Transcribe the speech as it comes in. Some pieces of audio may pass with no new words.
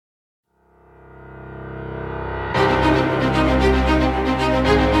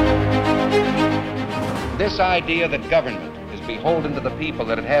This idea that government is beholden to the people,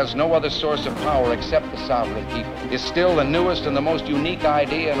 that it has no other source of power except the sovereign people, is still the newest and the most unique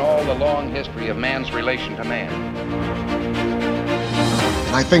idea in all the long history of man's relation to man.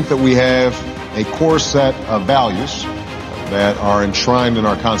 And I think that we have a core set of values that are enshrined in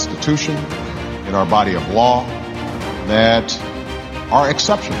our Constitution, in our body of law, that are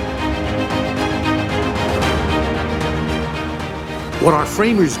exceptional. What our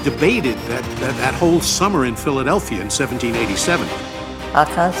framers debated that whole summer in Philadelphia in 1787. Our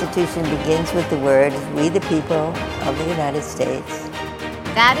Constitution begins with the words, "We the people of the United States."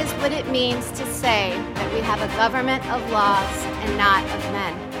 That is what it means to say that we have a government of laws and not of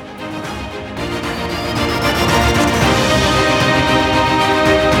men.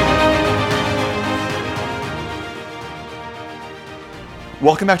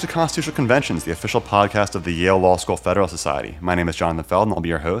 Welcome back to Constitutional Conventions, the official podcast of the Yale Law School Federalist Society. My name is Jonathan Feld, and I'll be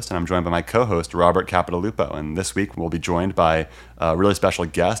your host, and I'm joined by my co-host, Robert Capitalupo. And this week, we'll be joined by a really special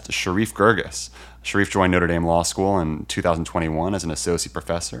guest, Sherif Girgis. Sherif joined Notre Dame Law School in 2021 as an associate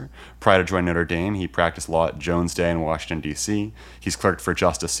professor. Prior to joining Notre Dame, he practiced law at Jones Day in Washington, D.C. He's clerked for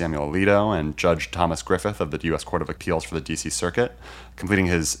Justice Samuel Alito and Judge Thomas Griffith of the U.S. Court of Appeals for the D.C. Circuit. Completing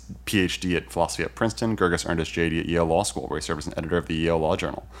his Ph.D. at philosophy at Princeton, Girgis earned his J.D. at Yale Law School, where he served as an editor of the Yale Law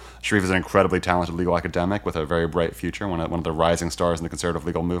Journal. Sherif is an incredibly talented legal academic with a very bright future, one of the rising stars in the conservative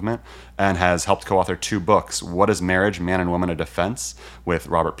legal movement, and has helped co-author 2 books, What is Marriage, Man and Woman a Defense, with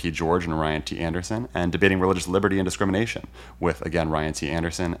Robert P. George and Ryan T. Anderson, and Debating Religious Liberty and Discrimination, with, again, Ryan T.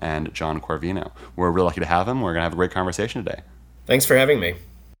 Anderson and John Corvino. We're really lucky to have him. We're going to have a great conversation today. Thanks for having me.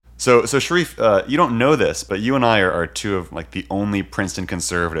 So Sherif, you don't know this, but you and I are two of the only Princeton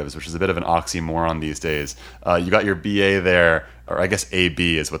conservatives, which is a bit of an oxymoron these days. You got your BA there, or I guess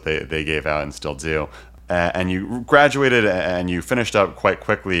AB is what they gave out and still do. And you graduated and you finished up quite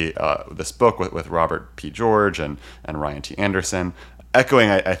quickly this book with Robert P. George and Ryan T. Anderson. Echoing,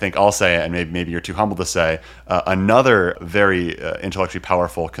 I think I'll say, and maybe you're too humble to say, another very intellectually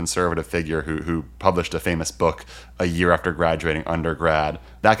powerful conservative figure who published a famous book a year after graduating undergrad.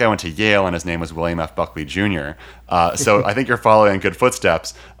 That guy went to Yale, and his name was William F. Buckley Jr. So I think you're following in good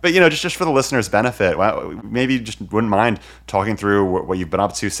footsteps. But just for the listeners' benefit, maybe you just wouldn't mind talking through what you've been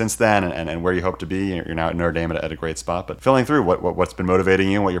up to since then and where you hope to be. You're now at Notre Dame at a great spot, but filling through what's been motivating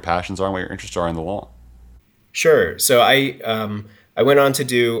you, what your passions are, and what your interests are in the law. Sure. So I went on to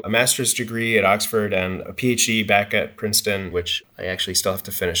do a master's degree at Oxford and a PhD back at Princeton, which I actually still have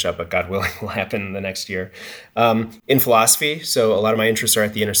to finish up, but God willing will happen the next year, in philosophy. So a lot of my interests are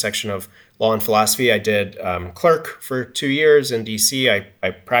at the intersection of law and philosophy. I did clerk for 2 years in D.C. I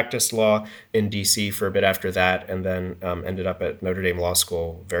practiced law in D.C. for a bit after that, and then ended up at Notre Dame Law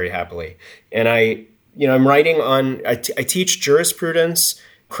School very happily. And I'm writing on, I teach jurisprudence,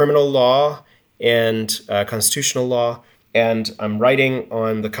 criminal law, and constitutional law. And I'm writing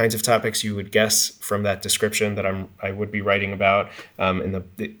on the kinds of topics you would guess from that description that I would be writing about. And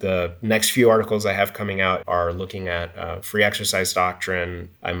the next few articles I have coming out are looking at free exercise doctrine.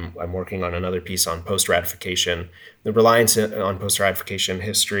 I'm working on another piece on post-ratification, the reliance on post-ratification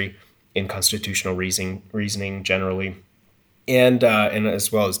history in constitutional reasoning generally, and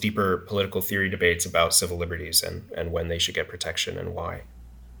as well as deeper political theory debates about civil liberties and when they should get protection and why.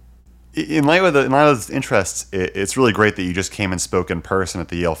 In light of those interests, it's really great that you just came and spoke in person at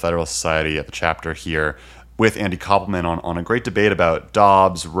the Yale Federalist Society at the chapter here with Andy Koppelman on a great debate about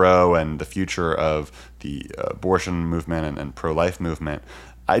Dobbs, Roe, and the future of the abortion movement and pro-life movement.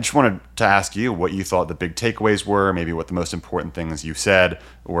 I just wanted to ask you what you thought the big takeaways were, maybe what the most important things you said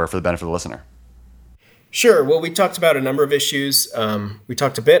were for the benefit of the listener. Sure. Well, we talked about a number of issues. We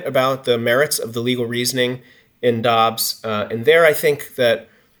talked a bit about the merits of the legal reasoning in Dobbs. And there, I think that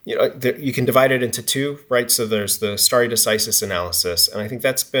you can divide it into 2, right? So there's the stare decisis analysis, and I think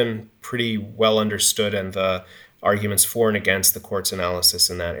that's been pretty well understood, and the arguments for and against the court's analysis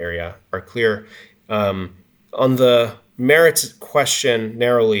in that area are clear. On the merits question,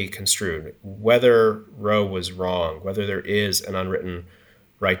 narrowly construed, whether Roe was wrong, whether there is an unwritten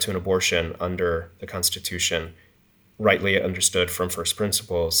right to an abortion under the Constitution, rightly understood from first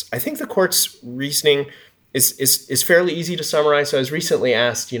principles, I think the court's reasoning is fairly easy to summarize. So I was recently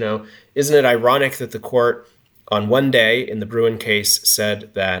asked, isn't it ironic that the court on one day in the Bruin case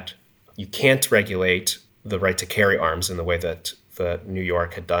said that you can't regulate the right to carry arms in the way that New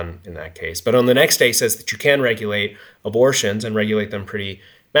York had done in that case, but on the next day says that you can regulate abortions and regulate them pretty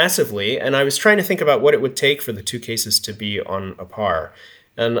massively. And I was trying to think about what it would take for the 2 cases to be on a par.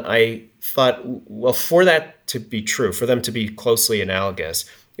 And I thought, well, for that to be true, for them to be closely analogous,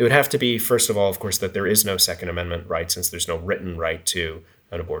 it would have to be, first of all, of course, that there is no Second Amendment right, since there's no written right to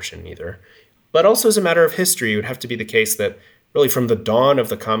an abortion either. But also as a matter of history, it would have to be the case that really from the dawn of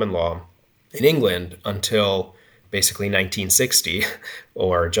the common law in England until basically 1960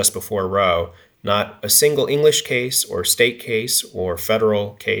 or just before Roe, not a single English case or state case or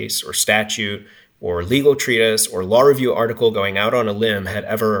federal case or statute or legal treatise or law review article going out on a limb had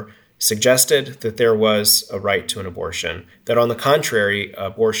ever suggested that there was a right to an abortion, that on the contrary,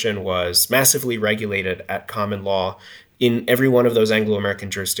 abortion was massively regulated at common law in every one of those Anglo-American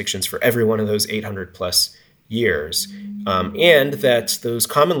jurisdictions for every one of those 800 plus years, and that those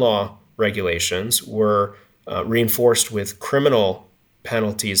common law regulations were reinforced with criminal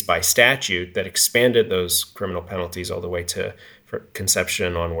penalties by statute that expanded those criminal penalties all the way to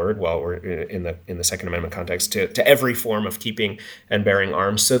conception onward, while we're in the Second Amendment context, to every form of keeping and bearing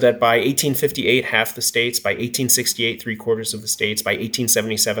arms, so that by 1858, half the states, by 1868, 3/4 of the states, by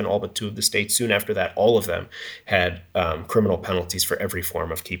 1877, all but 2 of the states, soon after that, all of them had criminal penalties for every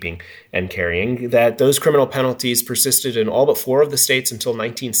form of keeping and carrying, that those criminal penalties persisted in all but 4 of the states until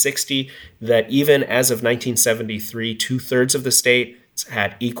 1960, that even as of 1973, 2/3 of the states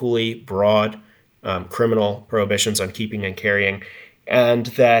had equally broad criminal prohibitions on keeping and carrying, and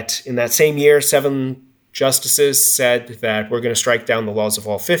that in that same year, 7 justices said that we're going to strike down the laws of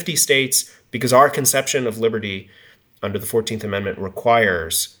all 50 states because our conception of liberty under the 14th Amendment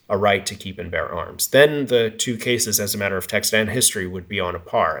requires a right to keep and bear arms. Then the 2 cases, as a matter of text and history, would be on a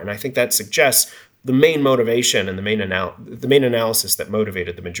par. And I think that suggests the main motivation and the main analysis that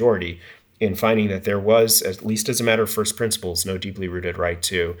motivated the majority in finding that there was, at least as a matter of first principles, no deeply rooted right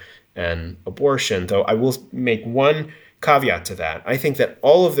to an abortion. Though I will make one caveat to that. I think that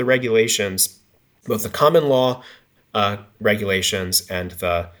all of the regulations, both the common law regulations and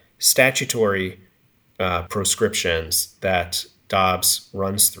the statutory proscriptions that Dobbs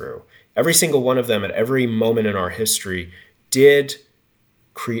runs through, every single one of them at every moment in our history did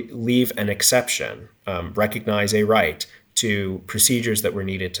leave an exception, recognize a right to procedures that were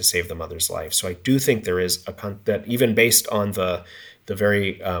needed to save the mother's life. So I do think there is that even based on the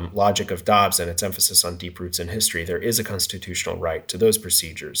very logic of Dobbs and its emphasis on deep roots in history, there is a constitutional right to those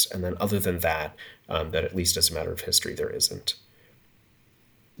procedures. And then other than that, that at least as a matter of history, there isn't.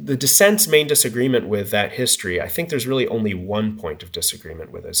 The dissent's main disagreement with that history, I think there's really only one point of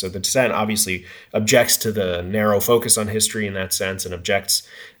disagreement with it. So the dissent obviously objects to the narrow focus on history in that sense and objects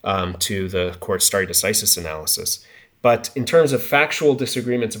to the court's stare decisis analysis. But in terms of factual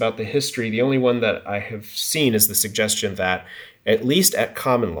disagreements about the history, the only one that I have seen is the suggestion that, at least at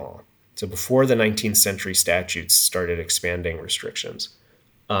common law, so before the 19th century statutes started expanding restrictions,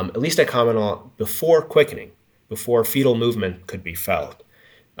 at least at common law, before quickening, before fetal movement could be felt,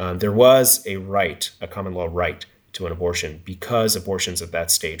 there was a right, a common law right to an abortion, because abortions at that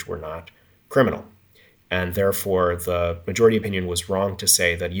stage were not criminal. And therefore, the majority opinion was wrong to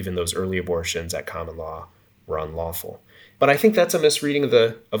say that even those early abortions at common law were unlawful. But I think that's a misreading of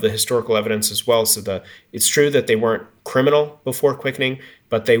the historical evidence as well. So it's true that they weren't criminal before quickening,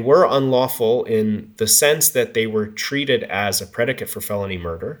 but they were unlawful in the sense that they were treated as a predicate for felony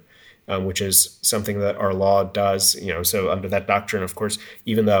murder, which is something that our law does. So under that doctrine, of course,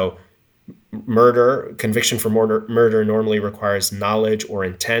 even though conviction for murder normally requires knowledge or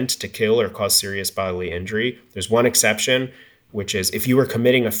intent to kill or cause serious bodily injury, there's one exception, which is if you were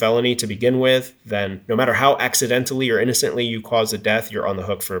committing a felony to begin with, then no matter how accidentally or innocently you cause a death, you're on the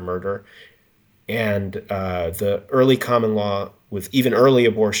hook for murder. And the early common law, with even early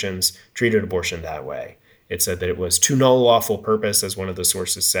abortions, treated abortion that way. It said that it was to no lawful purpose, as one of the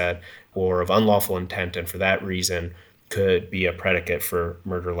sources said, or of unlawful intent, and for that reason could be a predicate for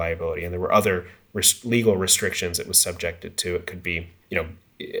murder liability. And there were other legal restrictions it was subjected to. It could be,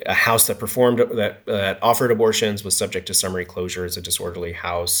 a house that offered abortions was subject to summary closure as a disorderly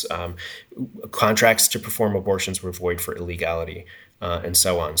house. Contracts to perform abortions were void for illegality, and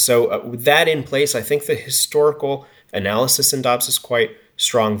so on. So with that in place, I think the historical analysis in Dobbs is quite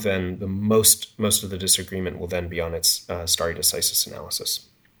strong. Then the most of the disagreement will then be on its stare decisis analysis.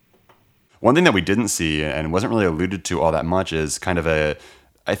 One thing that we didn't see and wasn't really alluded to all that much is kind of a,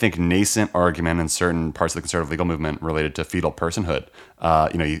 I think, nascent argument in certain parts of the conservative legal movement related to fetal personhood.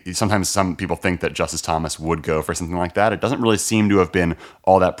 Sometimes some people think that Justice Thomas would go for something like that. It doesn't really seem to have been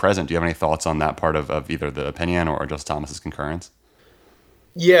all that present. Do you have any thoughts on that part of either the opinion or Justice Thomas's concurrence?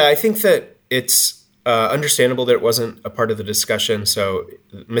 Yeah, I think that it's understandable that it wasn't a part of the discussion. So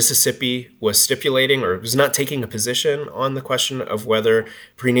Mississippi was stipulating or was not taking a position on the question of whether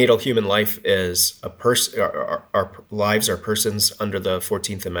prenatal human life is a person, our lives are persons under the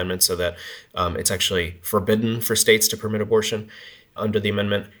 14th Amendment, so that it's actually forbidden for states to permit abortion under the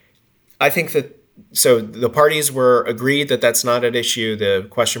amendment. I think that so the parties were agreed that that's not at issue. The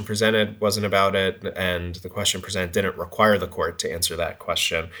question presented wasn't about it, and the question presented didn't require the court to answer that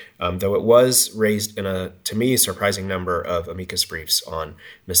question, though it was raised in a, to me, surprising number of amicus briefs on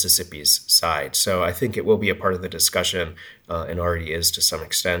Mississippi's side. So I think it will be a part of the discussion, and already is to some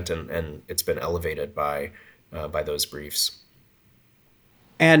extent, and it's been elevated by those briefs.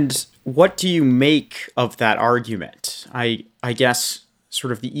 And what do you make of that argument? I guess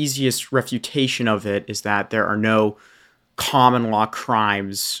sort of the easiest refutation of it is that there are no common law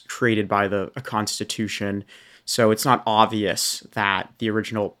crimes created by the Constitution. So it's not obvious that the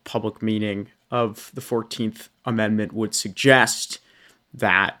original public meaning of the 14th Amendment would suggest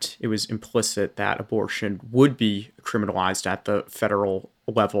that it was implicit that abortion would be criminalized at the federal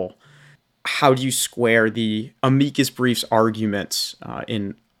level. How do you square the amicus briefs arguments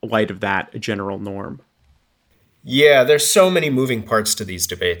in light of that general norm? Yeah, there's so many moving parts to these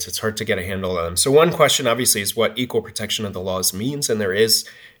debates. It's hard to get a handle on them. So one question, obviously, is what equal protection of the laws means. And there is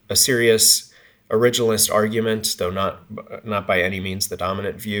a serious originalist argument, though not by any means the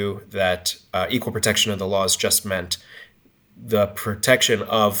dominant view, that equal protection of the laws just meant the protection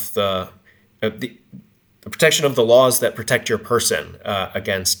of the protection of the laws that protect your person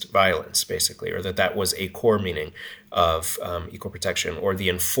against violence, basically, or that was a core meaning of equal protection, or the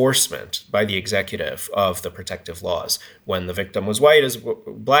enforcement by the executive of the protective laws when the victim was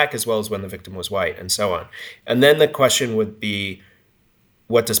black as well as when the victim was white, and so on. And then the question would be,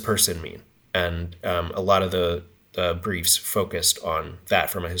 what does person mean? And a lot of the briefs focused on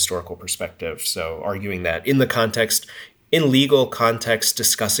that from a historical perspective. So arguing that in legal context,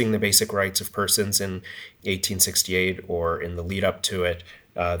 discussing the basic rights of persons in 1868 or in the lead up to it,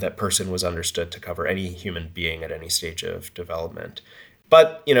 that person was understood to cover any human being at any stage of development.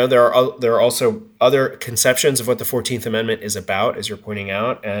 But, there are also other conceptions of what the 14th Amendment is about, as you're pointing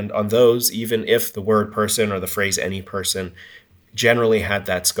out. And on those, even if the word person or the phrase any person generally had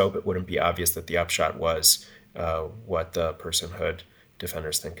that scope, it wouldn't be obvious that the upshot was what the personhood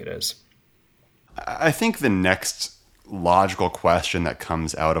defenders think it is. I think the next logical question that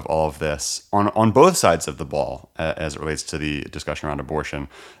comes out of all of this on both sides of the ball as it relates to the discussion around abortion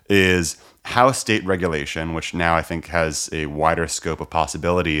is how state regulation, which now I think has a wider scope of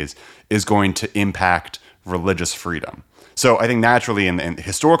possibilities, is going to impact religious freedom. So I think naturally in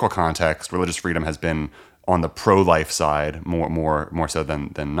historical context, religious freedom has been on the pro-life side more so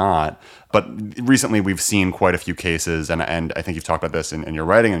than not. But recently we've seen quite a few cases, and I think you've talked about this in your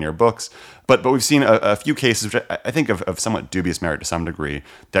writing and your books, but we've seen a few cases, which I think of somewhat dubious merit to some degree,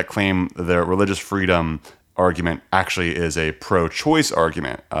 that claim the religious freedom argument actually is a pro-choice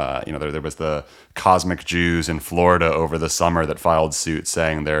argument. There was the cosmic Jews in Florida over the summer that filed suit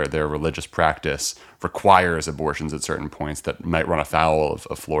saying their religious practice requires abortions at certain points that might run afoul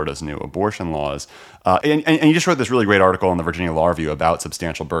of Florida's new abortion laws. And you just wrote this really great article in the Virginia Law Review about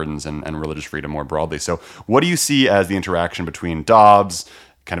substantial burdens and religious freedom more broadly. So what do you see as the interaction between Dobbs,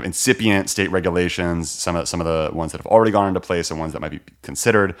 kind of incipient state regulations, some of the ones that have already gone into place and ones that might be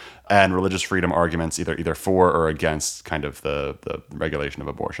considered, and religious freedom arguments either for or against kind of the regulation of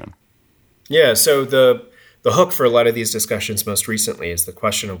abortion? Yeah, so the hook for a lot of these discussions most recently is the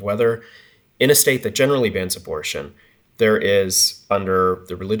question of whether in a state that generally bans abortion, there is, under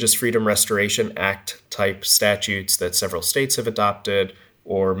the Religious Freedom Restoration Act type statutes that several states have adopted,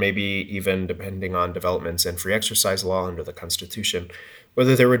 or maybe even depending on developments in free exercise law under the Constitution,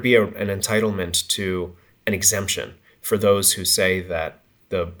 whether there would be an entitlement to an exemption for those who say that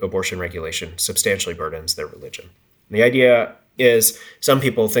the abortion regulation substantially burdens their religion. And the idea is some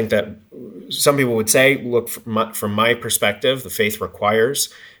people would say, look, from my perspective, the faith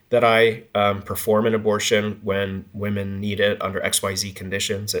requires that I perform an abortion when women need it under XYZ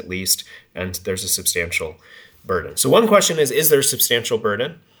conditions at least, and there's a substantial burden. So one question is there a substantial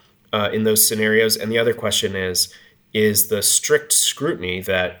burden in those scenarios? And the other question is the strict scrutiny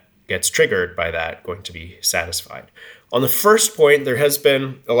that gets triggered by that going to be satisfied? On the first point, there has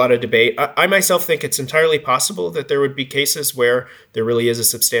been a lot of debate. I myself think it's entirely possible that there would be cases where there really is a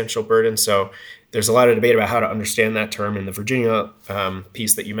substantial burden. So there's a lot of debate about how to understand that term. In the Virginia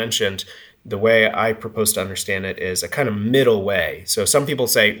piece that you mentioned, the way I propose to understand it is a kind of middle way. So some people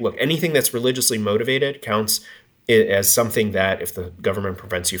say, look, anything that's religiously motivated counts as something that if the government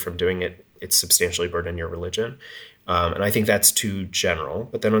prevents you from doing it, it's substantially burden your religion. And I think that's too general.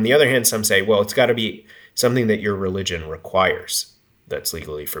 But then on the other hand, some say, well, it's got to be something that your religion requires that's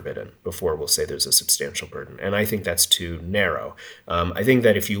legally forbidden before we'll say there's a substantial burden. And I think that's too narrow. I think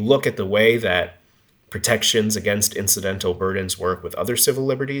that if you look at the way that protections against incidental burdens work with other civil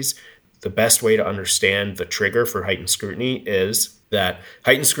liberties, the best way to understand the trigger for heightened scrutiny is that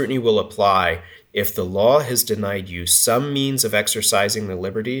heightened scrutiny will apply if the law has denied you some means of exercising the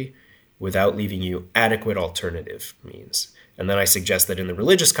liberty without leaving you adequate alternative means. And then I suggest that in the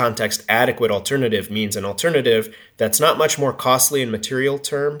religious context, adequate alternative means an alternative that's not much more costly in material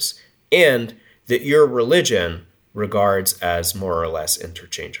terms and that your religion regards as more or less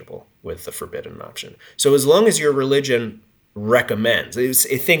interchangeable with the forbidden option. So as long as your religion recommends,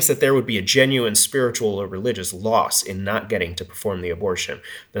 it thinks that there would be a genuine spiritual or religious loss in not getting to perform the abortion,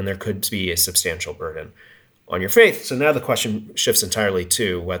 then there could be a substantial burden on your faith. So now the question shifts entirely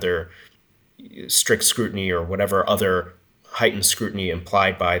to whether strict scrutiny or whatever other heightened scrutiny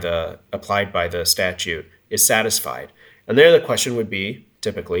applied by the statute is satisfied. And there the question would be,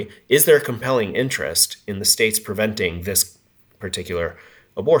 typically, is there a compelling interest in the states preventing this particular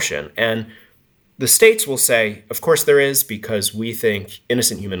abortion? And the states will say, of course there is, because we think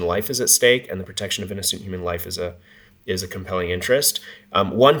innocent human life is at stake and the protection of innocent human life is a compelling interest.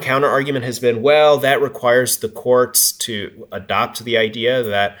 One counter argument has been, well, that requires the courts to adopt the idea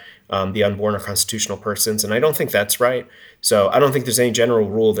that the unborn are constitutional persons, and I don't think that's right. So I don't think there's any general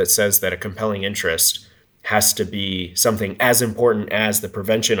rule that says that a compelling interest has to be something as important as the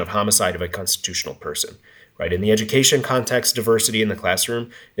prevention of homicide of a constitutional person. Right? In the education context, diversity in the classroom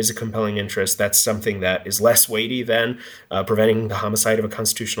is a compelling interest. That's something that is less weighty than preventing the homicide of a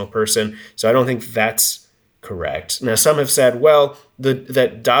constitutional person. So I don't think that's correct. Now, some have said, well,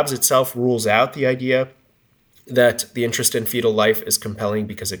 that Dobbs itself rules out the idea that the interest in fetal life is compelling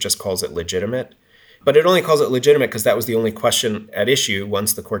because it just calls it legitimate. But it only calls it legitimate because that was the only question at issue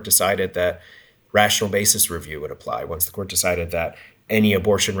once the court decided that rational basis review would apply, once the court decided that any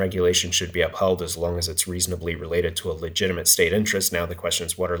abortion regulation should be upheld as long as it's reasonably related to a legitimate state interest. Now the question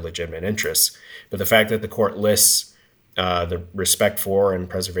is, what are legitimate interests? But the fact that the court lists the respect for and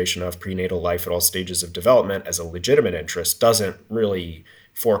preservation of prenatal life at all stages of development as a legitimate interest doesn't really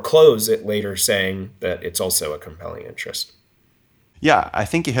foreclose it later saying that it's also a compelling interest. Yeah, I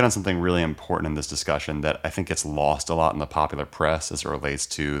think you hit on something really important in this discussion that I think gets lost a lot in the popular press as it relates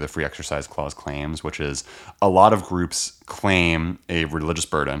to the Free Exercise Clause claims, which is a lot of groups claim a religious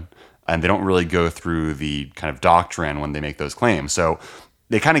burden, and they don't really go through the kind of doctrine when they make those claims. So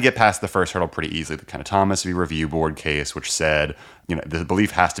they kind of get past the first hurdle pretty easily. The kind of Thomas v. Review Board case, which said, the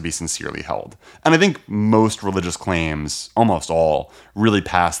belief has to be sincerely held. And I think most religious claims, almost all, really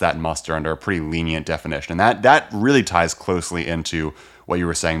pass that muster under a pretty lenient definition. And that really ties closely into what you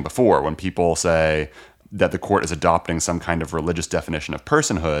were saying before, when people say that the court is adopting some kind of religious definition of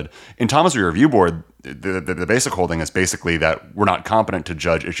personhood. In Thomas v. Review Board, the basic holding is basically that we're not competent to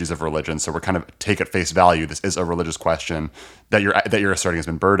judge issues of religion, so we're kind of take at face value this is a religious question that you're asserting has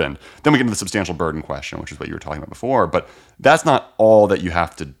been burdened. Then we get into the substantial burden question, which is what you were talking about before. But that's not all that you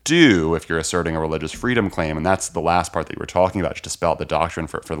have to do if you're asserting a religious freedom claim, and that's the last part that you were talking about, just to spell out the doctrine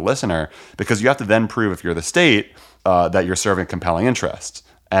for the listener, because you have to then prove, if you're the state, that you're serving compelling interest.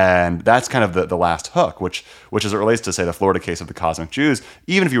 And that's kind of the last hook, which as it relates to, say, the Florida case of the cosmic Jews,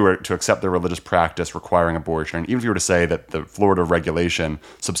 even if you were to accept the religious practice requiring abortion, even if you were to say that the Florida regulation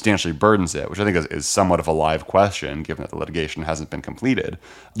substantially burdens it, which I think is somewhat of a live question, given that the litigation hasn't been completed,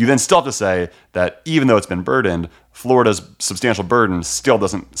 you then still have to say that even though it's been burdened, Florida's substantial burden still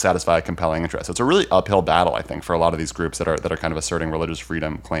doesn't satisfy a compelling interest. So it's a really uphill battle, I think, for a lot of these groups that are kind of asserting religious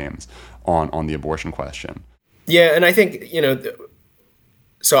freedom claims on the abortion question. Yeah, and I think,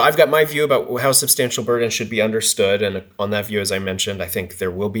 so I've got my view about how substantial burden should be understood. And on that view, as I mentioned, I think there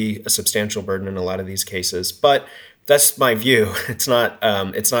will be a substantial burden in a lot of these cases. But that's my view. It's not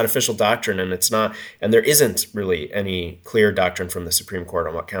official doctrine, and there isn't really any clear doctrine from the Supreme Court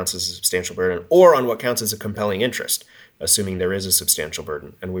on what counts as a substantial burden or on what counts as a compelling interest, assuming there is a substantial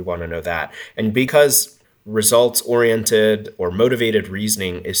burden. And we want to know that. And because results-oriented or motivated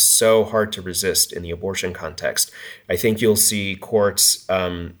reasoning is so hard to resist in the abortion context, I think you'll see courts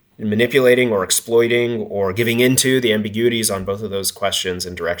manipulating or exploiting or giving into the ambiguities on both of those questions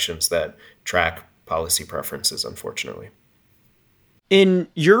in directions that track policy preferences, unfortunately. In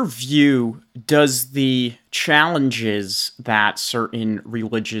your view, does the challenges that certain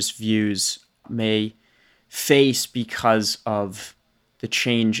religious views may face because of the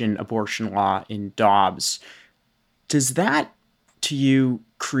change in abortion law in Dobbs, does that, to you,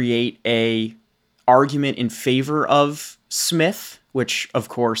 create a argument in favor of Smith, which, of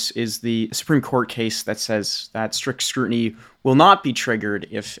course, is the Supreme Court case that says that strict scrutiny will not be triggered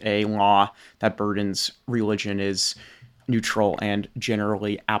if a law that burdens religion is neutral and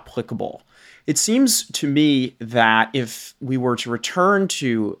generally applicable? It seems to me that if we were to return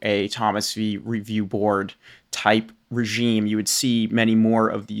to a Thomas v. Review Board type regime, you would see many more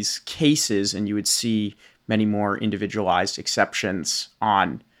of these cases, and you would see many more individualized exceptions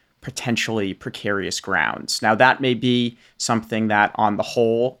on potentially precarious grounds. Now, that may be something that on the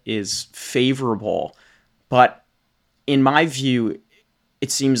whole is favorable, but in my view,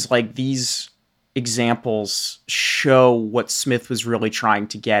 it seems like these examples show what Smith was really trying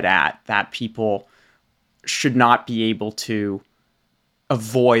to get at, that people should not be able to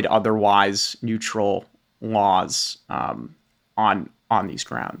avoid otherwise neutral laws on these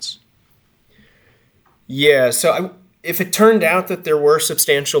grounds. Yeah, so if it turned out that there were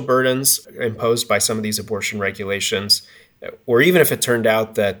substantial burdens imposed by some of these abortion regulations, or even if it turned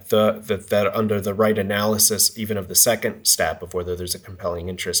out that that under the right analysis, even of the second step of whether there's a compelling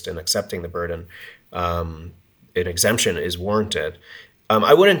interest in accepting the burden, an exemption is warranted.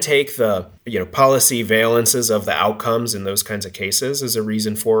 I wouldn't take the policy valences of the outcomes in those kinds of cases as a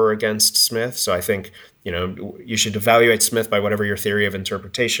reason for or against Smith. So I think you should evaluate Smith by whatever your theory of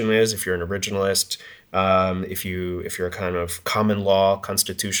interpretation is. If you're an originalist, if you're a kind of common law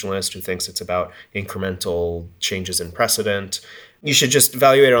constitutionalist who thinks it's about incremental changes in precedent, you should just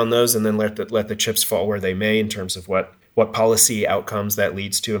evaluate it on those and then let the chips fall where they may in terms of what policy outcomes that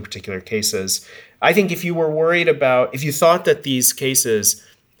leads to in particular cases. I think if you thought that these cases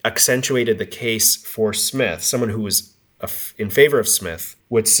accentuated the case for Smith, someone who was in favor of Smith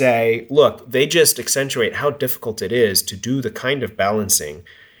would say, look, they just accentuate how difficult it is to do the kind of balancing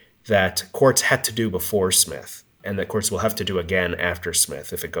that courts had to do before Smith and that courts will have to do again after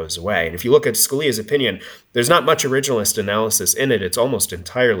Smith if it goes away. And if you look at Scalia's opinion, there's not much originalist analysis in it. It's almost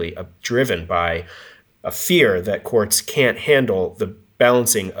entirely driven by a fear that courts can't handle the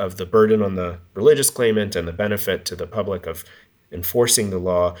balancing of the burden on the religious claimant and the benefit to the public of enforcing the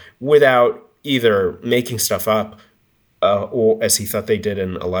law without either making stuff up, or as he thought they did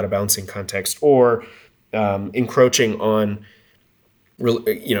in a lot of balancing contexts, or encroaching on,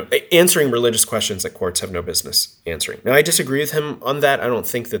 answering religious questions that courts have no business answering. Now, I disagree with him on that. I don't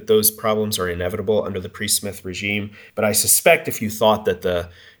think that those problems are inevitable under the pre-Smith regime, but I suspect if you thought that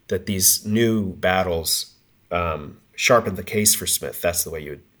these new battles sharpened the case for Smith, that's the way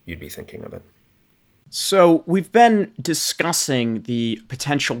you'd be thinking of it. So we've been discussing the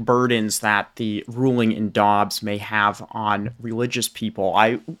potential burdens that the ruling in Dobbs may have on religious people.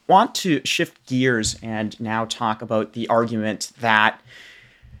 I want to shift gears and now talk about the argument that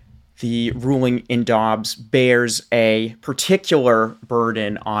the ruling in Dobbs bears a particular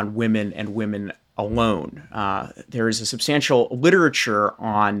burden on women and women alone. There is a substantial literature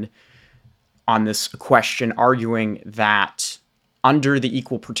on this question arguing that under the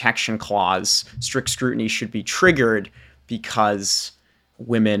Equal Protection Clause, strict scrutiny should be triggered because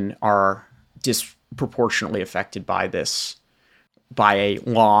women are disproportionately affected by a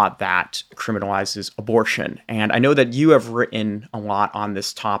law that criminalizes abortion. And I know that you have written a lot on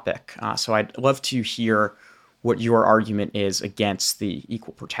this topic, so I'd love to hear what your argument is against the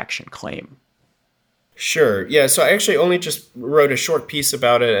equal protection claim. Sure. Yeah. So I actually only just wrote a short piece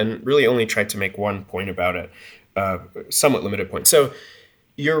about it and really only tried to make one point about it, somewhat limited point. So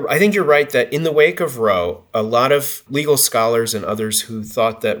I think you're right that in the wake of Roe, a lot of legal scholars and others who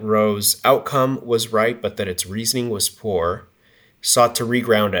thought that Roe's outcome was right, but that its reasoning was poor, sought to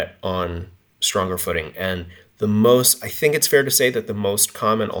reground it on stronger footing. And I think it's fair to say that the most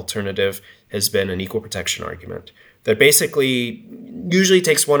common alternative has been an equal protection argument that basically usually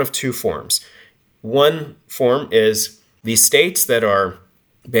takes one of two forms. One form is the states that are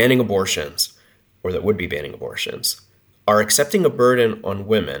banning abortions, or that would be banning abortions, are accepting a burden on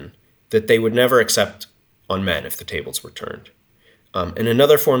women that they would never accept on men if the tables were turned. And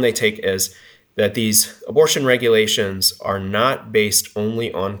another form they take is that these abortion regulations are not based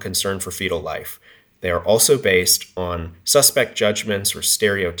only on concern for fetal life. They are also based on suspect judgments or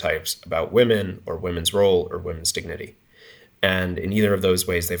stereotypes about women or women's role or women's dignity. And in either of those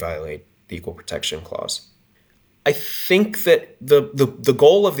ways, they violate the Equal Protection Clause. I think that the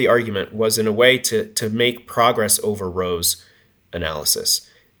goal of the argument was in a way to make progress over Roe's analysis.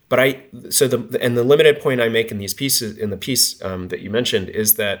 But the limited point I make in the piece that you mentioned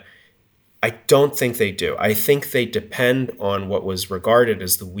is that I don't think they do. I think they depend on what was regarded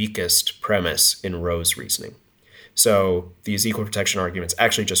as the weakest premise in Roe's reasoning. So these equal protection arguments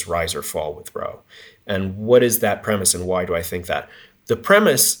actually just rise or fall with Roe. And what is that premise and why do I think that? The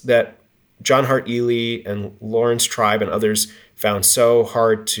premise that John Hart Ely and Lawrence Tribe and others found so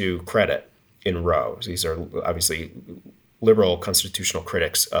hard to credit in Roe, these are obviously liberal constitutional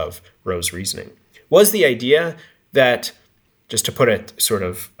critics of Roe's reasoning, was the idea that, just to put it sort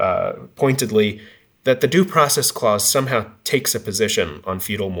of pointedly, that the Due Process Clause somehow takes a position on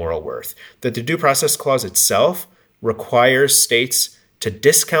fetal moral worth, that the Due Process Clause itself requires states to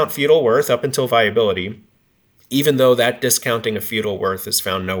discount fetal worth up until viability, even though that discounting of fetal worth is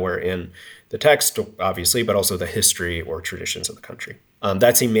found nowhere in the text, obviously, but also the history or traditions of the country.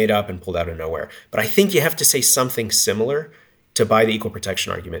 That seemed made up and pulled out of nowhere. But I think you have to say something similar to buy the equal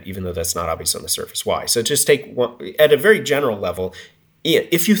protection argument, even though that's not obvious on the surface. Why? So just take one, at a very general level,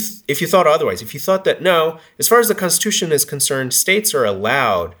 if you thought otherwise, if you thought that, no, as far as the Constitution is concerned, states are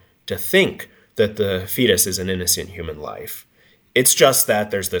allowed to think that the fetus is an innocent human life. It's just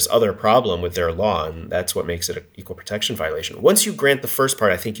that there's this other problem with their law, and that's what makes it an equal protection violation. Once you grant the first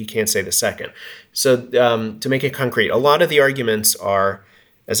part, I think you can't say the second. So to make it concrete, a lot of the arguments are,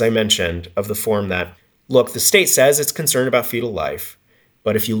 as I mentioned, of the form that, look, the state says it's concerned about fetal life,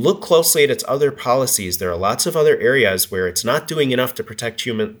 but if you look closely at its other policies, there are lots of other areas where it's not doing enough to protect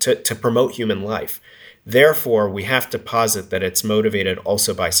to promote human life. Therefore, we have to posit that it's motivated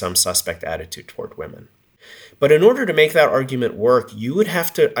also by some suspect attitude toward women. But in order to make that argument work, you would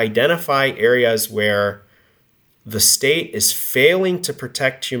have to identify areas where the state is failing to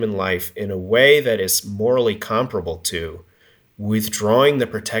protect human life in a way that is morally comparable to withdrawing the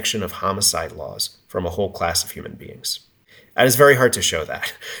protection of homicide laws from a whole class of human beings. And it's very hard to show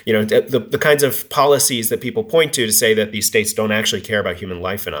that. You know, the kinds of policies that people point to say that these states don't actually care about human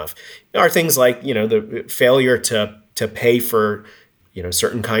life enough are things like, you know, the failure to pay for, you know,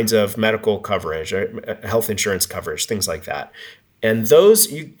 certain kinds of medical coverage, health insurance coverage, things like that. And those,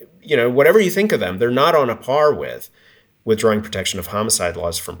 you know, whatever you think of them, they're not on a par with withdrawing protection of homicide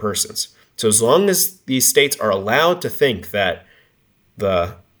laws from persons. So as long as these states are allowed to think that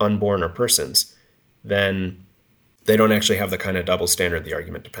the unborn are persons, then they don't actually have the kind of double standard the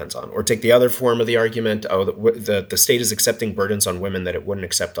argument depends on. Or take the other form of the argument, the state is accepting burdens on women that it wouldn't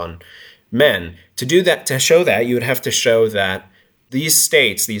accept on men. To do that, to show that, you would have to show that these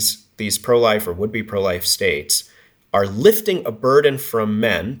states, these pro-life or would-be pro-life states, are lifting a burden from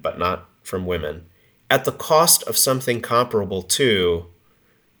men, but not from women, at the cost of something comparable to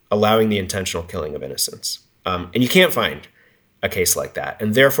allowing the intentional killing of innocents. And you can't find a case like that.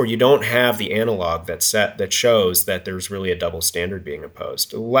 And therefore, you don't have the analog that shows that there's really a double standard being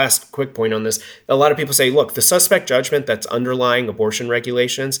imposed. The last quick point on this, a lot of people say, look, the suspect judgment that's underlying abortion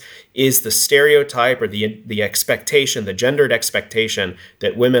regulations is the stereotype or the expectation, the gendered expectation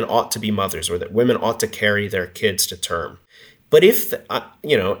that women ought to be mothers or that women ought to carry their kids to term. But if,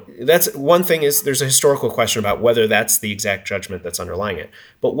 you know, that's one thing is there's a historical question about whether that's the exact judgment that's underlying it.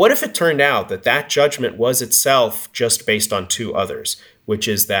 But what if it turned out that that judgment was itself just based on two others, which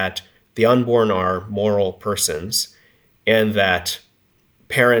is that the unborn are moral persons and that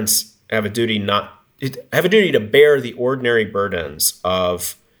parents have a duty to bear the ordinary burdens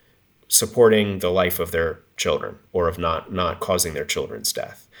of supporting the life of their children or of not causing their children's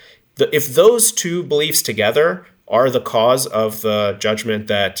death. If those two beliefs together are the cause of the judgment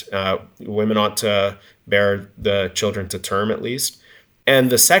that women ought to bear the children to term, at least. And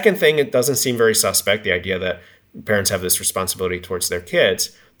the second thing, it doesn't seem very suspect, the idea that parents have this responsibility towards their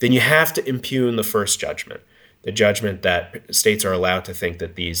kids, then you have to impugn the first judgment, the judgment that states are allowed to think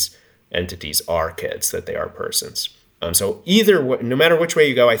that these entities are kids, that they are persons. So no matter which way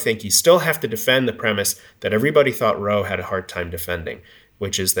you go, I think you still have to defend the premise that everybody thought Roe had a hard time defending,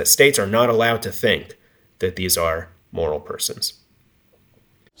 which is that states are not allowed to think that these are moral persons.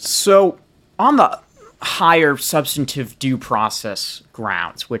 So on the higher substantive due process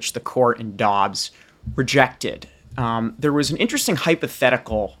grounds, which the court in Dobbs rejected, there was an interesting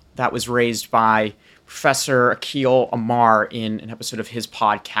hypothetical that was raised by Professor Akhil Amar in an episode of his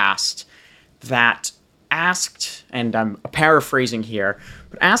podcast that asked, and I'm paraphrasing here,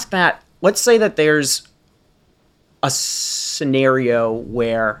 but asked that, let's say that there's a scenario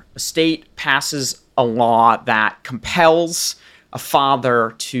where a state passes a law that compels a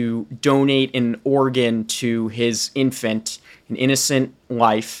father to donate an organ to his infant, an innocent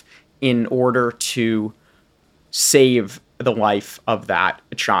life, in order to save the life of that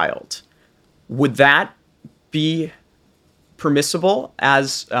child. Would that be permissible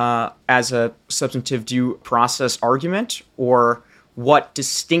as a substantive due process argument, or what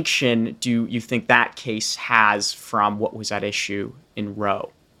distinction do you think that case has from what was at issue in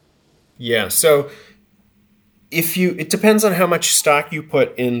Roe? Yeah, so it depends on how much stock you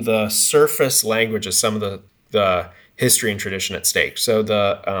put in the surface language of some of the history and tradition at stake. So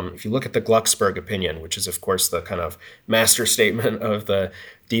if you look at the Glucksberg opinion, which is of course the kind of master statement of the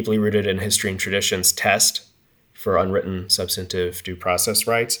deeply rooted in history and traditions test for unwritten substantive due process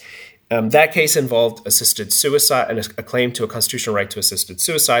rights, that case involved assisted suicide and a claim to a constitutional right to assisted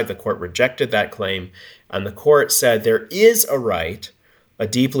suicide. The court rejected that claim, and the court said there is a right, a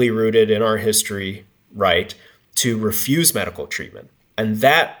deeply rooted in our history right, to refuse medical treatment. And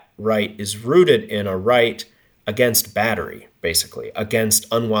that right is rooted in a right against battery, basically, against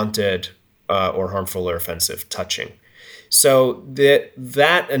unwanted or harmful or offensive touching. So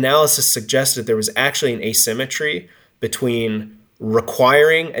that analysis suggested there was actually an asymmetry between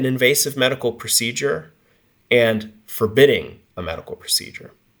requiring an invasive medical procedure and forbidding a medical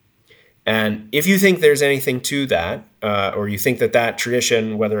procedure. And if you think there's anything to that, or you think that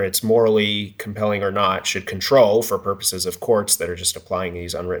tradition, whether it's morally compelling or not, should control for purposes of courts that are just applying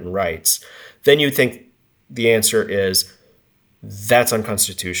these unwritten rights, then you think the answer is that's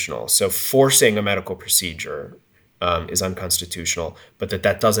unconstitutional. So forcing a medical procedure is unconstitutional, but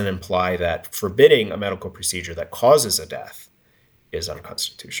that doesn't imply that forbidding a medical procedure that causes a death is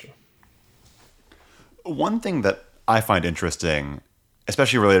unconstitutional. One thing that I find interesting,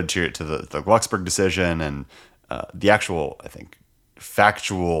 especially related to the Glucksberg decision and the actual, I think,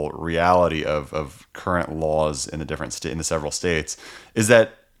 factual reality of current laws in the several states, is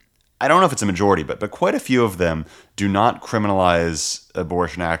that I don't know if it's a majority, but quite a few of them do not criminalize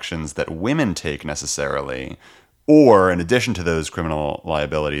abortion actions that women take necessarily. Or in addition to those criminal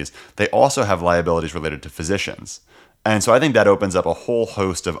liabilities, they also have liabilities related to physicians. And so I think that opens up a whole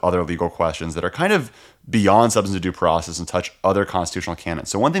host of other legal questions that are kind of beyond substantive due process and touch other constitutional canons.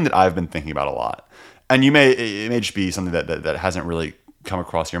 So one thing that I've been thinking about a lot, and it may just be something that hasn't really come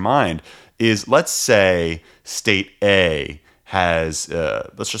across your mind, is let's say state A has,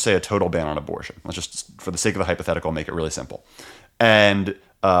 let's just say, a total ban on abortion. Let's just, for the sake of the hypothetical, make it really simple. And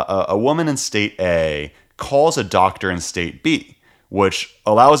a woman in state A calls a doctor in state B, which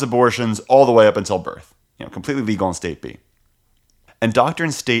allows abortions all the way up until birth, completely legal in state B. And doctor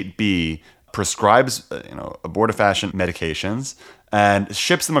in state B prescribes, abortifacient medications and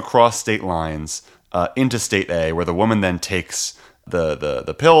ships them across state lines into state A, where the woman then takes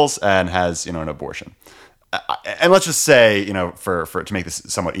the pills and has, an abortion. And let's just say, to make this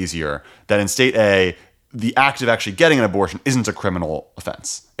somewhat easier, that in state A, the act of actually getting an abortion isn't a criminal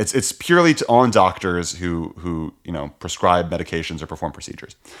offense. It's purely on doctors who prescribe medications or perform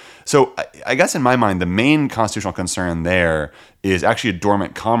procedures. So I guess in my mind, the main constitutional concern there is actually a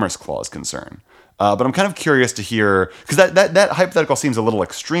dormant commerce clause concern. But I'm kind of curious to hear, because that hypothetical seems a little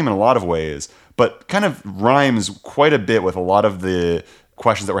extreme in a lot of ways, but kind of rhymes quite a bit with a lot of the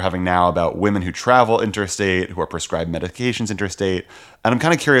questions that we're having now about women who travel interstate, who are prescribed medications interstate. And I'm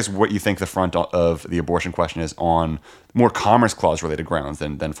kind of curious what you think the front of the abortion question is on more commerce clause related grounds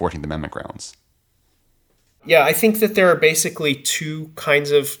than 14th Amendment grounds. Yeah, I think that there are basically two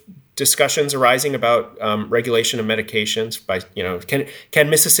kinds of discussions arising about regulation of medications. Can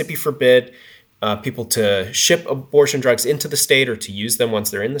Mississippi forbid people to ship abortion drugs into the state or to use them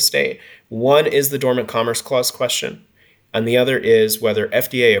once they're in the state? One is the dormant commerce clause question. And the other is whether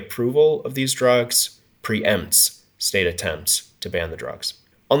FDA approval of these drugs preempts state attempts to ban the drugs.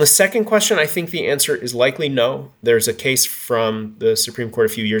 On the second question, I think the answer is likely no. There's a case from the Supreme Court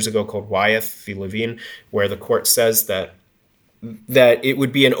a few years ago called Wyeth v. Levine, where the court says that it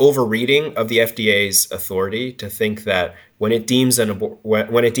would be an overreading of the FDA's authority to think that when it deems a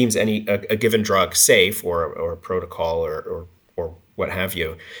given drug safe or a protocol or what have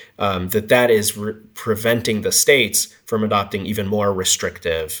you, that is preventing the states from adopting even more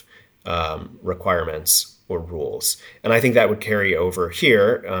restrictive requirements or rules. And I think that would carry over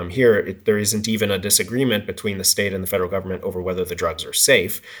here. There isn't even a disagreement between the state and the federal government over whether the drugs are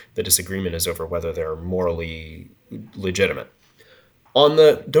safe. The disagreement is over whether they're morally legitimate. On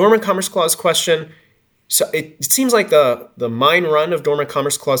the Dormant Commerce Clause question, so it seems like the mine run of Dormant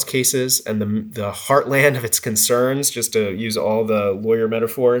Commerce Clause cases and the heartland of its concerns, just to use all the lawyer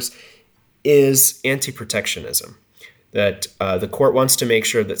metaphors, is anti-protectionism. That the court wants to make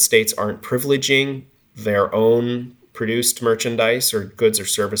sure that states aren't privileging their own produced merchandise or goods or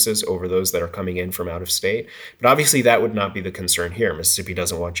services over those that are coming in from out of state. But obviously that would not be the concern here. Mississippi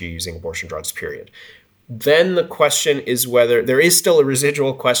doesn't want you using abortion drugs, period. Then the question is whether there is still a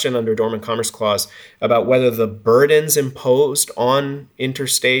residual question under Dormant Commerce Clause about whether the burdens imposed on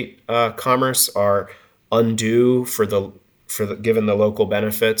interstate commerce are undue given the local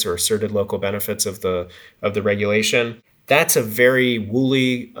benefits or asserted local benefits of the regulation. That's a very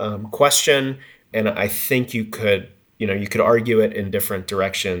woolly question, and I think you could argue it in different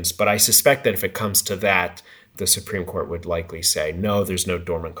directions. But I suspect that if it comes to that, the Supreme Court would likely say no, there's no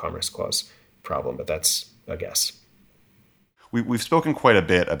Dormant Commerce Clause problem, but that's a guess. We've spoken quite a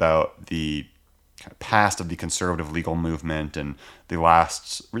bit about the past of the conservative legal movement, and the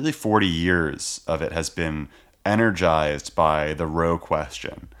last really 40 years of it has been energized by the Roe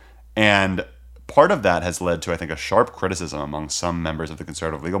question. And part of that has led to, I think, a sharp criticism among some members of the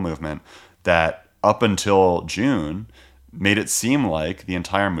conservative legal movement that up until June, made it seem like the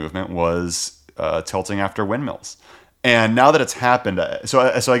entire movement was tilting after windmills. And now that it's happened, so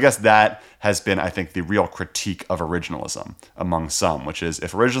I guess that has been, I think, the real critique of originalism among some, which is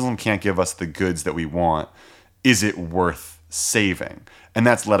if originalism can't give us the goods that we want, is it worth saving? And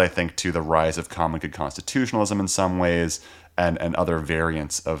that's led, I think, to the rise of common good constitutionalism in some ways and other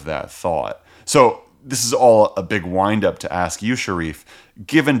variants of that thought. So this is all a big wind-up to ask you, Sherif,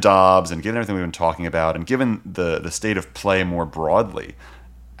 given Dobbs and given everything we've been talking about and given the state of play more broadly,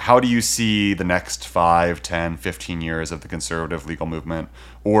 how do you see the next 5, 10, 15 years of the conservative legal movement,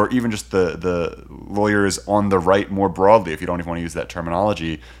 or even just the lawyers on the right more broadly, if you don't even want to use that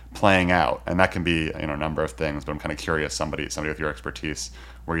terminology, playing out? And that can be a number of things, but I'm kind of curious, somebody with your expertise,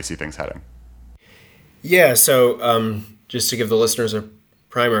 where you see things heading. Yeah, so just to give the listeners a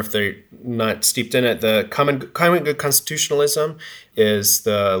primer, if they're not steeped in it, the common good constitutionalism is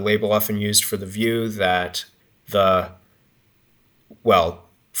the label often used for the view that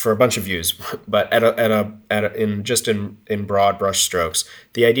for a bunch of views, but in broad brushstrokes,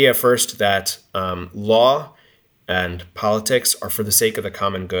 the idea first that law and politics are for the sake of the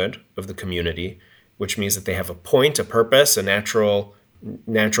common good of the community, which means that they have a point, a purpose, a natural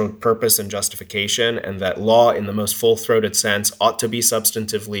purpose and justification, and that law in the most full-throated sense ought to be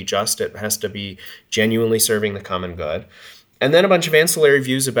substantively just. It has to be genuinely serving the common good. And then a bunch of ancillary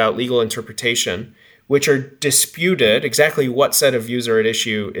views about legal interpretation, which are disputed. Exactly what set of views are at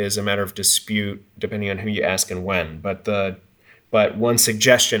issue is a matter of dispute depending on who you ask and when. But one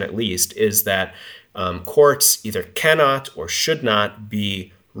suggestion, at least, is that courts either cannot or should not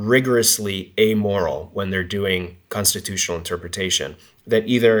be rigorously amoral when they're doing constitutional interpretation. That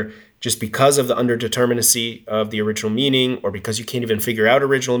either just because of the underdeterminacy of the original meaning, or because you can't even figure out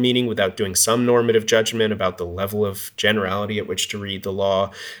original meaning without doing some normative judgment about the level of generality at which to read the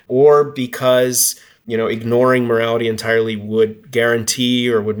law, or because ignoring morality entirely would guarantee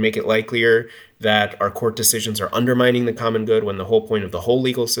or would make it likelier that our court decisions are undermining the common good when the whole point of the whole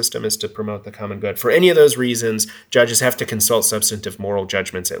legal system is to promote the common good. For any of those reasons, judges have to consult substantive moral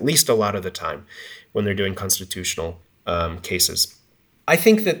judgments at least a lot of the time when they're doing constitutional cases. I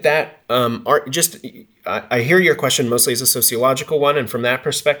think I hear your question mostly as a sociological one, and from that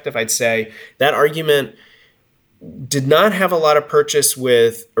perspective, I'd say that argument did not have a lot of purchase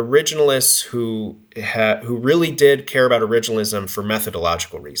with originalists who really did care about originalism for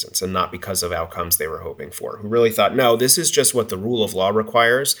methodological reasons and not because of outcomes they were hoping for, who really thought, no, this is just what the rule of law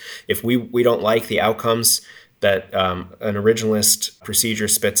requires. If we don't like the outcomes that an originalist procedure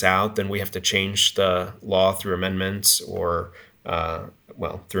spits out, then we have to change the law through amendments or,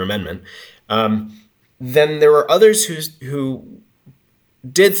 through amendment. Then there were others who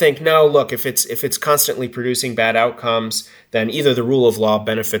did think, no, look, if it's constantly producing bad outcomes, then either the rule of law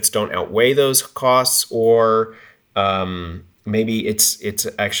benefits don't outweigh those costs, or maybe it's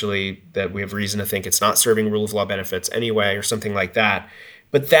actually that we have reason to think it's not serving rule of law benefits anyway, or something like that.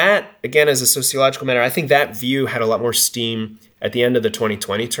 But that, again, as a sociological matter, I think that view had a lot more steam at the end of the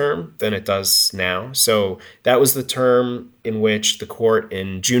 2020 term than it does now. So that was the term in which the court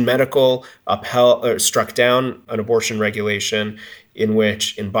in June Medical struck down an abortion regulation, in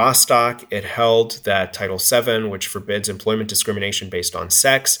which in Bostock it held that Title VII, which forbids employment discrimination based on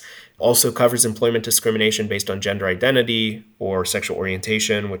sex, also covers employment discrimination based on gender identity or sexual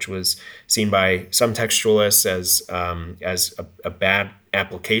orientation, which was seen by some textualists as a bad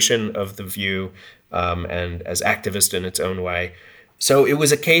application of the view and as activist in its own way. So it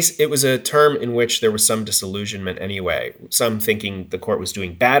was a term in which there was some disillusionment anyway. Some thinking the court was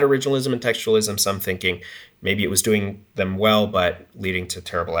doing bad originalism and textualism, some thinking maybe it was doing them well, but leading to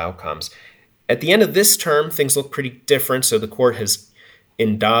terrible outcomes. At the end of this term, things look pretty different. So the court has,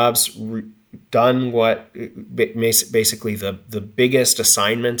 in Dobbs, done what basically the biggest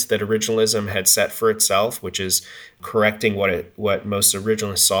assignment that originalism had set for itself, which is correcting what most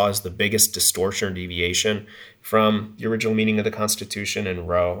originalists saw as the biggest distortion or deviation from the original meaning of the Constitution in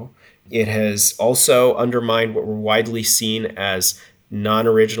Roe. It has also undermined what were widely seen as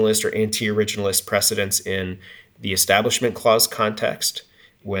non-originalist or anti-originalist precedents in the Establishment Clause context,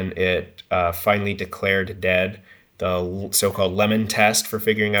 when it finally declared dead the so-called Lemon test for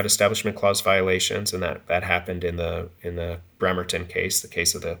figuring out Establishment Clause violations, and that happened in the Bremerton case, the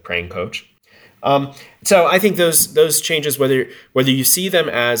case of the praying coach. So I think those changes, whether you see them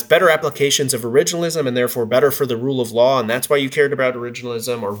as better applications of originalism and therefore better for the rule of law, and that's why you cared about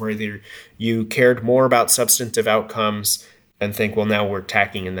originalism, or whether you cared more about substantive outcomes and think, well, now we're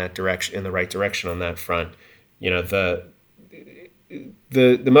tacking in that direction, in the right direction on that front.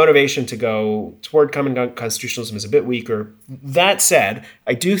 the motivation to go toward common constitutionalism is a bit weaker. That said,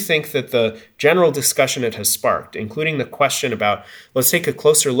 I do think that the general discussion it has sparked, including the question about, let's take a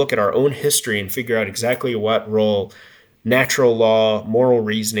closer look at our own history and figure out exactly what role natural law, moral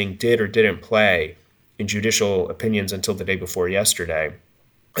reasoning did or didn't play in judicial opinions until the day before yesterday.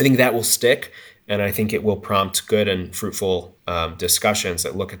 I think that will stick, and I think it will prompt good and fruitful discussions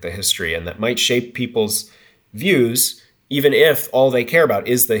that look at the history and that might shape people's views, even if all they care about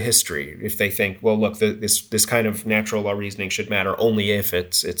is the history. If they think, well, look, this kind of natural law reasoning should matter only if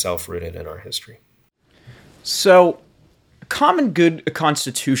it's itself rooted in our history. So, common good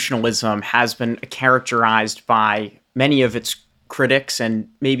constitutionalism has been characterized by many of its critics and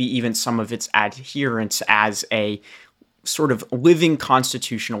maybe even some of its adherents as a sort of living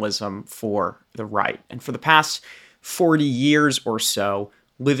constitutionalism for the right. And for the past 40 years or so,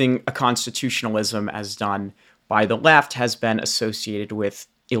 living a constitutionalism as done by the left has been associated with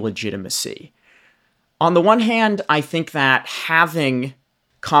illegitimacy. On the one hand, I think that having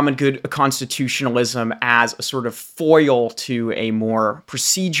common good constitutionalism as a sort of foil to a more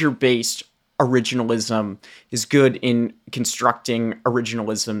procedure-based originalism is good in constructing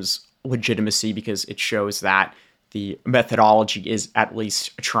originalism's legitimacy because it shows that the methodology is at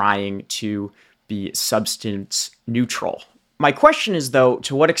least trying to be substance neutral. My question is, though,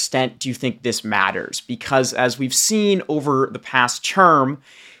 to what extent do you think this matters? Because as we've seen over the past term,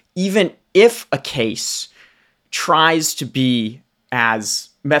 even if a case tries to be as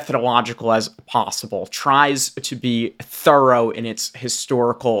methodological as possible, tries to be thorough in its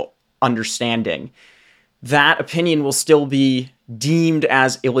historical understanding, that opinion will still be deemed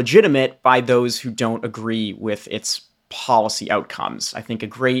as illegitimate by those who don't agree with its policy outcomes. I think a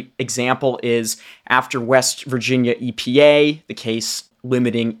great example is after West Virginia EPA, the case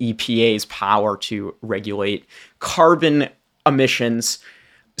limiting EPA's power to regulate carbon emissions,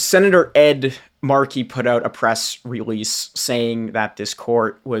 Senator Ed Markey put out a press release saying that this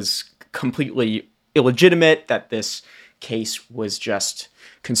court was completely illegitimate, that this case was just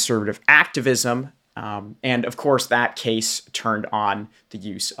conservative activism. And of course, that case turned on the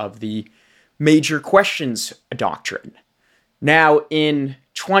use of the major questions doctrine. Now, in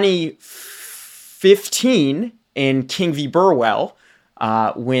 2015, in King v. Burwell,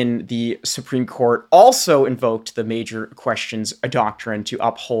 when the Supreme Court also invoked the major questions doctrine to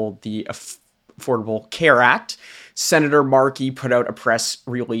uphold the Affordable Care Act, Senator Markey put out a press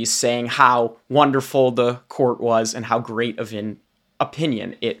release saying how wonderful the court was and how great of an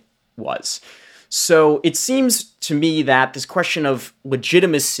opinion it was. So it seems to me that this question of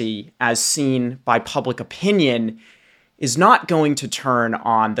legitimacy as seen by public opinion is not going to turn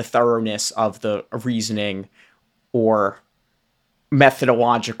on the thoroughness of the reasoning or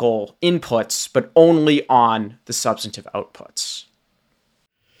methodological inputs, but only on the substantive outputs.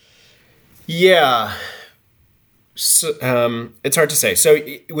 Yeah. So, it's hard to say. So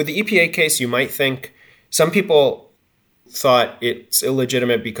with the EPA case, you might think some people thought it's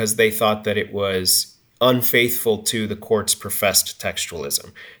illegitimate because they thought that it was unfaithful to the court's professed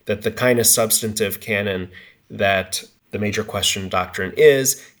textualism, that the kind of substantive canon that the major question doctrine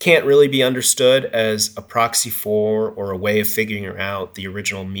can't really be understood as a proxy for or a way of figuring out the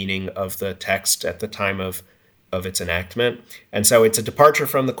original meaning of the text at the time of its enactment. And so it's a departure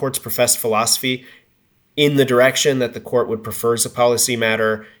from the court's professed philosophy in the direction that the court would prefer as a policy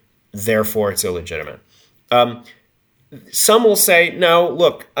matter, therefore it's illegitimate. Some will say, no,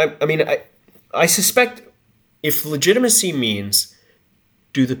 look, I suspect if legitimacy means,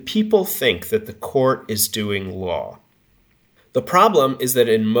 do the people think that the court is doing law? The problem is that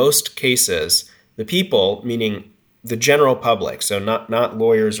in most cases, the people, meaning the general public, so not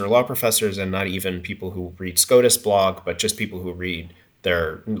lawyers or law professors and not even people who read SCOTUS blog, but just people who read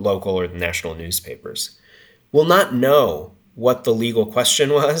their local or national newspapers, will not know what the legal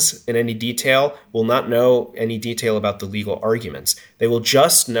question was in any detail, will not know any detail about the legal arguments. They will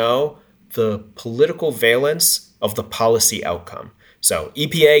just know the political valence of the policy outcome. So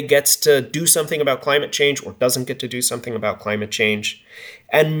EPA gets to do something about climate change or doesn't get to do something about climate change.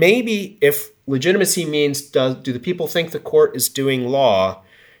 And maybe if legitimacy means do the people think the court is doing law,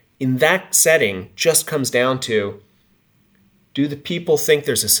 in that setting just comes down to, do the people think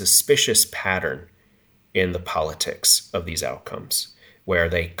there's a suspicious pattern in the politics of these outcomes, where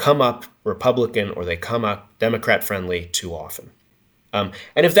they come up Republican or they come up Democrat-friendly too often? And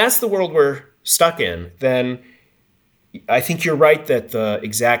if that's the world we're stuck in, then I think you're right that the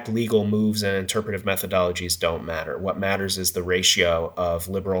exact legal moves and interpretive methodologies don't matter. What matters is the ratio of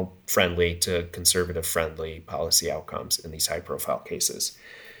liberal-friendly to conservative-friendly policy outcomes in these high-profile cases.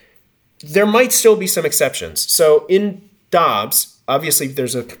 There might still be some exceptions. So in Dobbs, obviously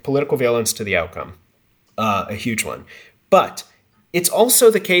there's a political valence to the outcome, a huge one. But it's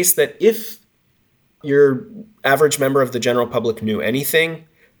also the case that if your average member of the general public knew anything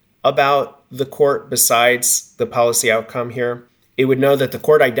about the court besides the policy outcome here, it would know that the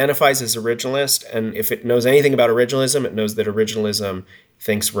court identifies as originalist, and if it knows anything about originalism, it knows that originalism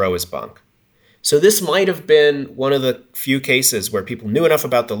thinks Roe is bunk. So this might have been one of the few cases where people knew enough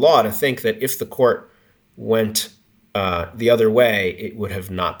about the law to think that if the court went the other way, it would have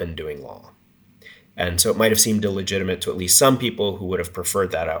not been doing law. And so it might have seemed illegitimate to at least some people who would have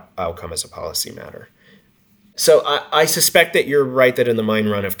preferred that outcome as a policy matter. So I suspect that you're right that in the mine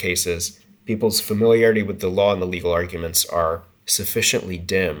run of cases, people's familiarity with the law and the legal arguments are sufficiently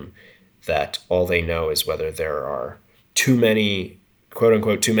dim that all they know is whether there are too many, quote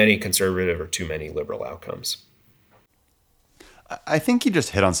unquote, too many conservative or too many liberal outcomes. I think you just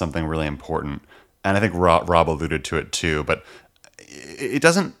hit on something really important, and I think Rob alluded to it too, but it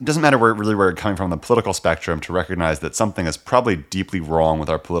doesn't matter where you're coming from on the political spectrum to recognize that something is probably deeply wrong with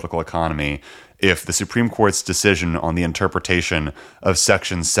our political economy if the Supreme Court's decision on the interpretation of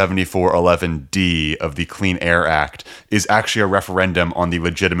Section 7411D of the Clean Air Act is actually a referendum on the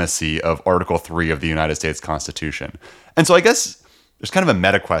legitimacy of Article 3 of the United States Constitution. And so I guess there's kind of a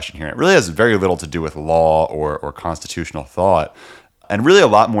meta question here. It really has very little to do with law or constitutional thought, and really a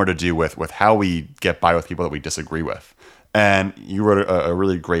lot more to do with how we get by with people that we disagree with. And you wrote a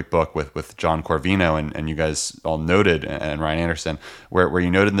really great book with John Corvino, and you guys all noted, and Ryan Anderson, where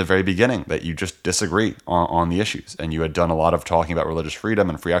you noted in the very beginning that you just disagree on the issues. And you had done a lot of talking about religious freedom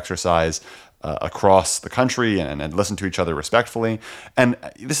and free exercise across the country and listened to each other respectfully. And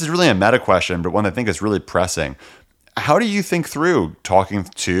this is really a meta question, but one I think is really pressing. How do you think through talking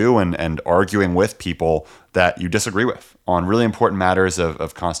to and arguing with people that you disagree with on really important matters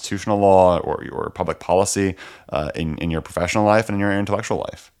of constitutional law or your public policy in your professional life and in your intellectual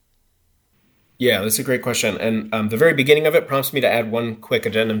life? Yeah, that's a great question. And the very beginning of it prompts me to add one quick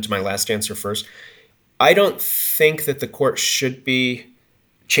addendum to my last answer first. I don't think that the court should be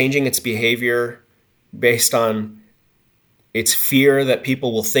changing its behavior based on its fear that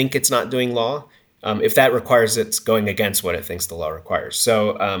people will think it's not doing law. If that requires it's going against what it thinks the law requires.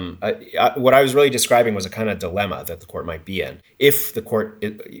 So what I was really describing was a kind of dilemma that the court might be in. If the court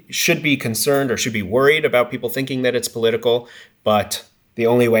should be concerned or should be worried about people thinking that it's political, but the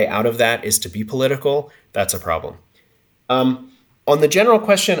only way out of that is to be political, that's a problem. On the general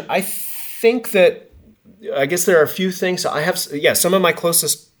question, I guess there are a few things. I have, some of my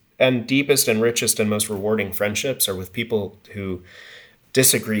closest and deepest and richest and most rewarding friendships are with people who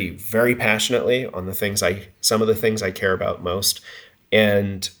disagree very passionately on some of the things I care about most.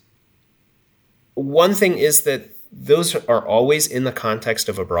 And one thing is that those are always in the context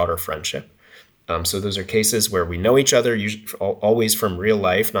of a broader friendship. So those are cases where we know each other, usually always from real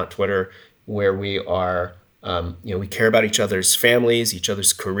life, not Twitter, where we are, we care about each other's families, each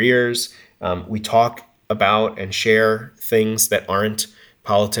other's careers. We talk about and share things that aren't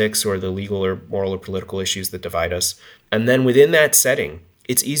politics or the legal or moral or political issues that divide us. And then within that setting,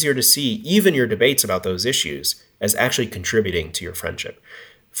 it's easier to see even your debates about those issues as actually contributing to your friendship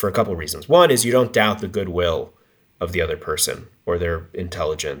for a couple of reasons. One is you don't doubt the goodwill of the other person or their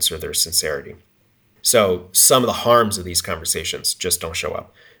intelligence or their sincerity. So some of the harms of these conversations just don't show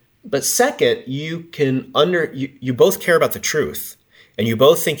up. But second, you both care about the truth and you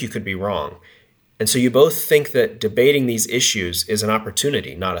both think you could be wrong. And so you both think that debating these issues is an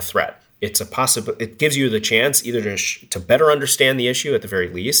opportunity, not a threat. It gives you the chance either to better understand the issue at the very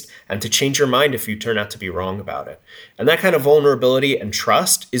least and to change your mind if you turn out to be wrong about it. And that kind of vulnerability and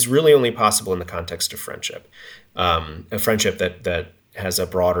trust is really only possible in the context of friendship, a friendship that has a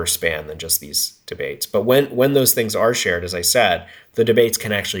broader span than just these debates. But when those things are shared, as I said, the debates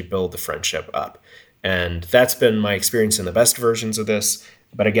can actually build the friendship up. And that's been my experience in the best versions of this.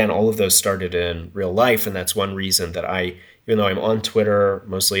 But again, all of those started in real life. And that's one reason that even though I'm on Twitter,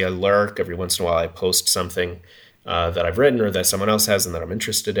 mostly I lurk. Every once in a while I post something that I've written or that someone else has and that I'm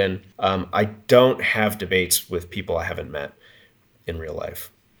interested in. I don't have debates with people I haven't met in real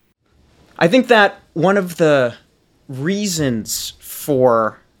life. I think that one of the reasons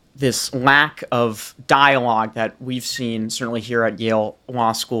for this lack of dialogue that we've seen certainly here at Yale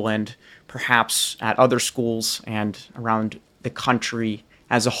Law School and perhaps at other schools and around the country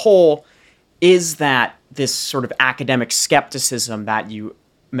as a whole is that this sort of academic skepticism that you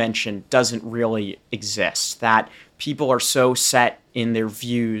mentioned doesn't really exist, that people are so set in their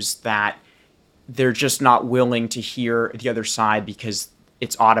views that they're just not willing to hear the other side because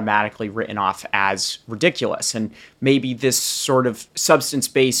it's automatically written off as ridiculous. And maybe this sort of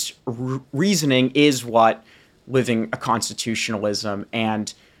substance-based reasoning is what living a constitutionalism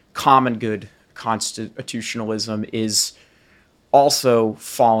and common good constitutionalism is also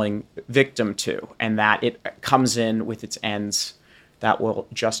falling victim to, and that it comes in with its ends that will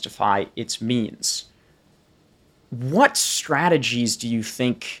justify its means. What strategies do you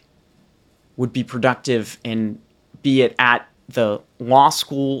think would be productive in, be it at the law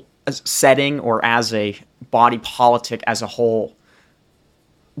school setting or as a body politic as a whole?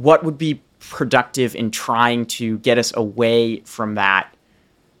 What would be productive in trying to get us away from that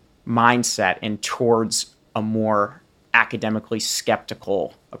mindset and towards a more academically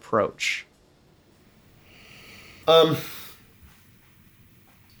skeptical approach?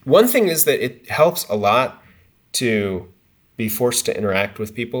 One thing is that it helps a lot to be forced to interact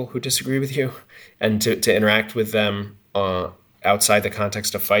with people who disagree with you and to interact with them outside the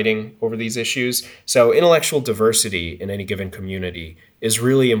context of fighting over these issues. So intellectual diversity in any given community is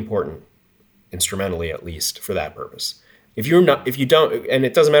really important, instrumentally at least, for that purpose. If you don't, and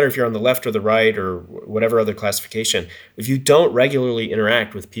it doesn't matter if you're on the left or the right or whatever other classification, if you don't regularly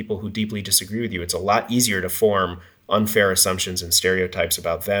interact with people who deeply disagree with you, it's a lot easier to form unfair assumptions and stereotypes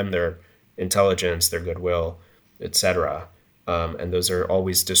about them, their intelligence, their goodwill, etc. And those are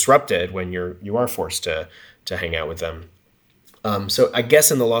always disrupted when you are forced to hang out with them. So I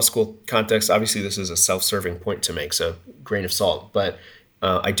guess in the law school context, obviously this is a self-serving point to make, so grain of salt. But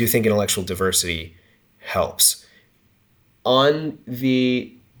I do think intellectual diversity helps. On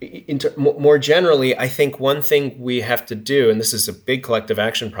the more generally, I think one thing we have to do, and this is a big collective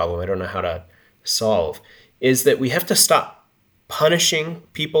action problem I don't know how to solve, is that we have to stop punishing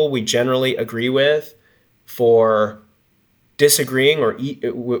people we generally agree with for disagreeing or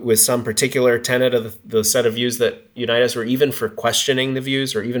with some particular tenet of the set of views that unite us, or even for questioning the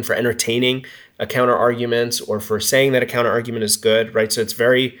views, or even for entertaining a counter argument, or for saying that a counter argument is good, right? So it's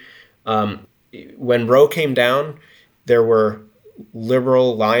very, when Roe came down, there were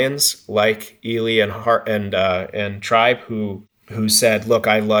liberal lions like Ely and Tribe who said, "Look,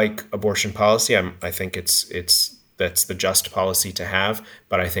 I like abortion policy. I think that's the just policy to have,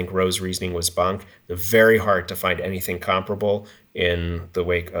 but I think Roe's reasoning was bunk." It's very hard to find anything comparable in the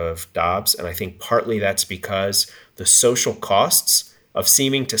wake of Dobbs, and I think partly that's because the social costs of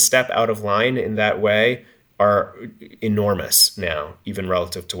seeming to step out of line in that way are enormous now, even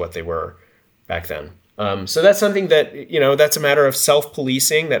relative to what they were back then. So that's something that, that's a matter of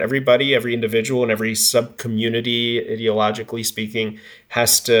self-policing that everybody, every individual, and every sub-community, ideologically speaking,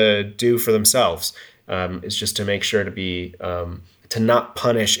 has to do for themselves. Is just to make sure to not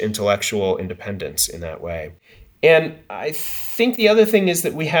punish intellectual independence in that way. And I think the other thing is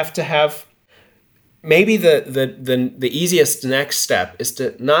that we have to have, maybe the easiest next step is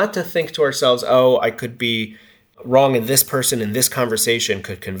not to think to ourselves, oh, I could be wrong and this person in this conversation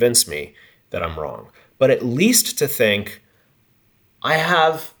could convince me that I'm wrong. But at least to think, I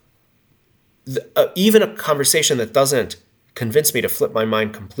have even a conversation that doesn't convince me to flip my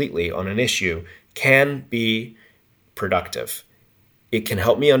mind completely on an issue can be productive. It can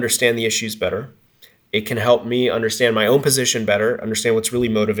help me understand the issues better. It can help me understand my own position better, understand what's really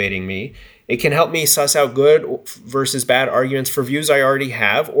motivating me. It can help me suss out good versus bad arguments for views I already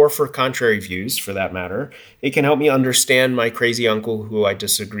have, or for contrary views, for that matter. It can help me understand my crazy uncle who I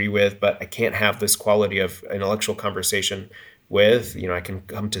disagree with, but I can't have this quality of intellectual conversation with. I can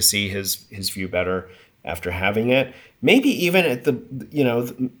come to see his view better after having it. Maybe even at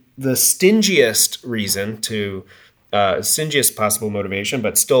the stingiest reason to stingiest possible motivation,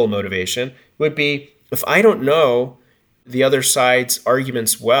 but still motivation, would be if I don't know the other side's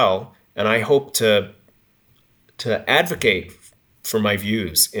arguments well, and I hope to advocate for my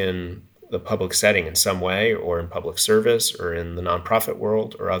views in the public setting in some way, or in public service, or in the nonprofit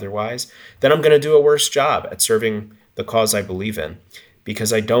world, or otherwise, then I'm going to do a worse job at serving the cause I believe in,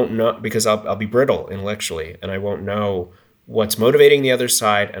 because I'll be brittle intellectually, and I won't know what's motivating the other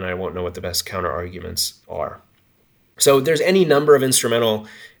side, and I won't know what the best counter arguments are. So there's any number of instrumental,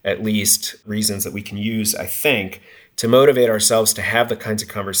 at least, reasons that we can use, I think, to motivate ourselves to have the kinds of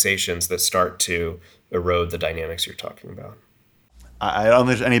conversations that start to erode the dynamics you're talking about. I don't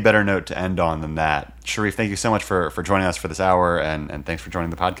think there's any better note to end on than that. Sherif, thank you so much for joining us for this hour, and thanks for joining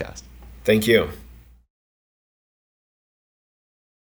the podcast. Thank you.